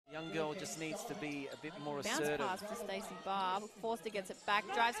Young girl just needs to be a bit more Bounce assertive. pass to Stacey Barb. Forster gets it back,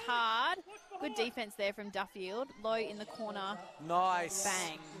 drives hard. Good defense there from Duffield. Low in the corner. Nice.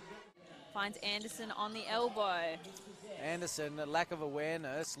 Bang. Finds Anderson on the elbow. Anderson, a lack of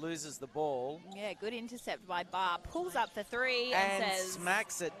awareness, loses the ball. Yeah, good intercept by Barb. Pulls up for three and says,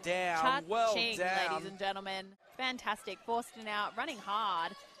 smacks it down. Cha-ching, Well down. ladies and gentlemen. Fantastic. Forster out, running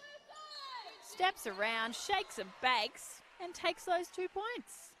hard. Steps around, shakes and bakes, and takes those 2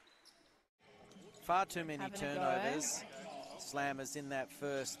 points. Far too many Having a turnovers. Slammers in that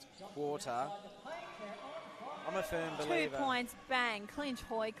first quarter. I'm a firm believer. 2 points, bang. Clint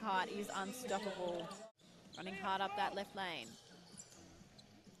Hoycart is unstoppable. Running hard up that left lane.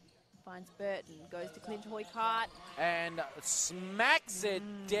 Finds Burton, goes to Clint Hoycart. And smacks it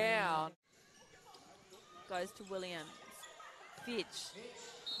down. Goes to Williams. Fitch,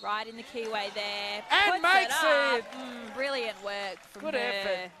 right in the keyway there. And makes it! Brilliant work from Good her.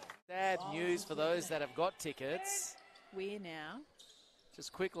 effort. Bad news for those that have got tickets. We're now.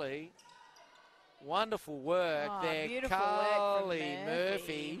 Just quickly. Wonderful work there. Beautiful Carly work from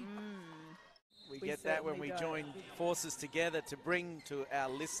Murphy. We get that when we certainly join forces together to bring to our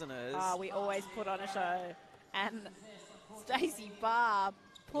listeners. We always put on a show. And Stacey Barb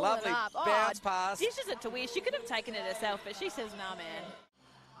pulling Lovely up. bounce pass. Dishes it to Weir. She could have taken it herself, but she says, nah, man.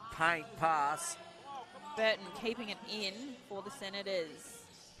 Paint pass. Burton keeping it in for the Senators.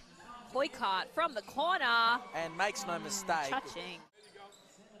 Hoycart from the corner. And makes no mistake. Touching.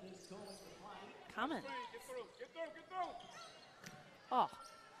 Coming. Oh,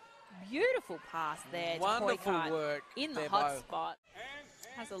 beautiful pass there to Wonderful Hoycart work. in the there, hot Bo. spot.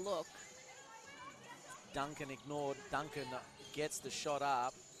 Has a look. Duncan ignored. Duncan gets the shot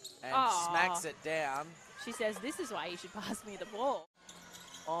up and Oh. smacks it down She says, this is why you should pass me the ball.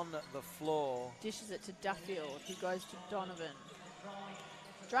 on the floor. Dishes it to Duffield, who goes to Donovan.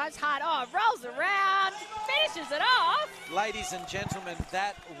 Drives hard, rolls around, finishes it off. Ladies and gentlemen,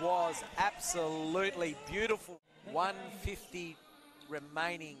 that was absolutely beautiful. 1:50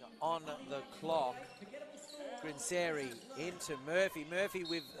 remaining on the clock. Grinseri into Murphy. Murphy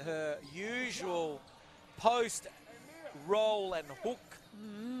with her usual post roll and hook.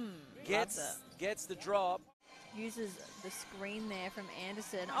 Gets the drop. Uses the screen there from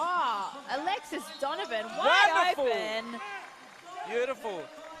Anderson. Alexis Donovan, wide Wonderful. open. Beautiful.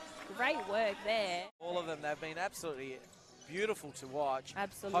 Great work there. All of them, they've been absolutely beautiful to watch.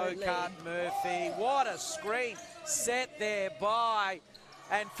 Absolutely. Hoycart, Murphy, what a screen set there by,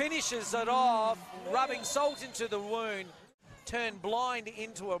 and finishes it off, rubbing salt into the wound, turned blind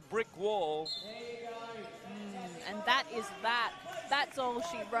into a brick wall. And that is that. That's all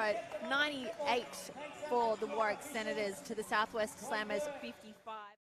she wrote. 98 for the Warwick Senators to the Southwest Slammers 55.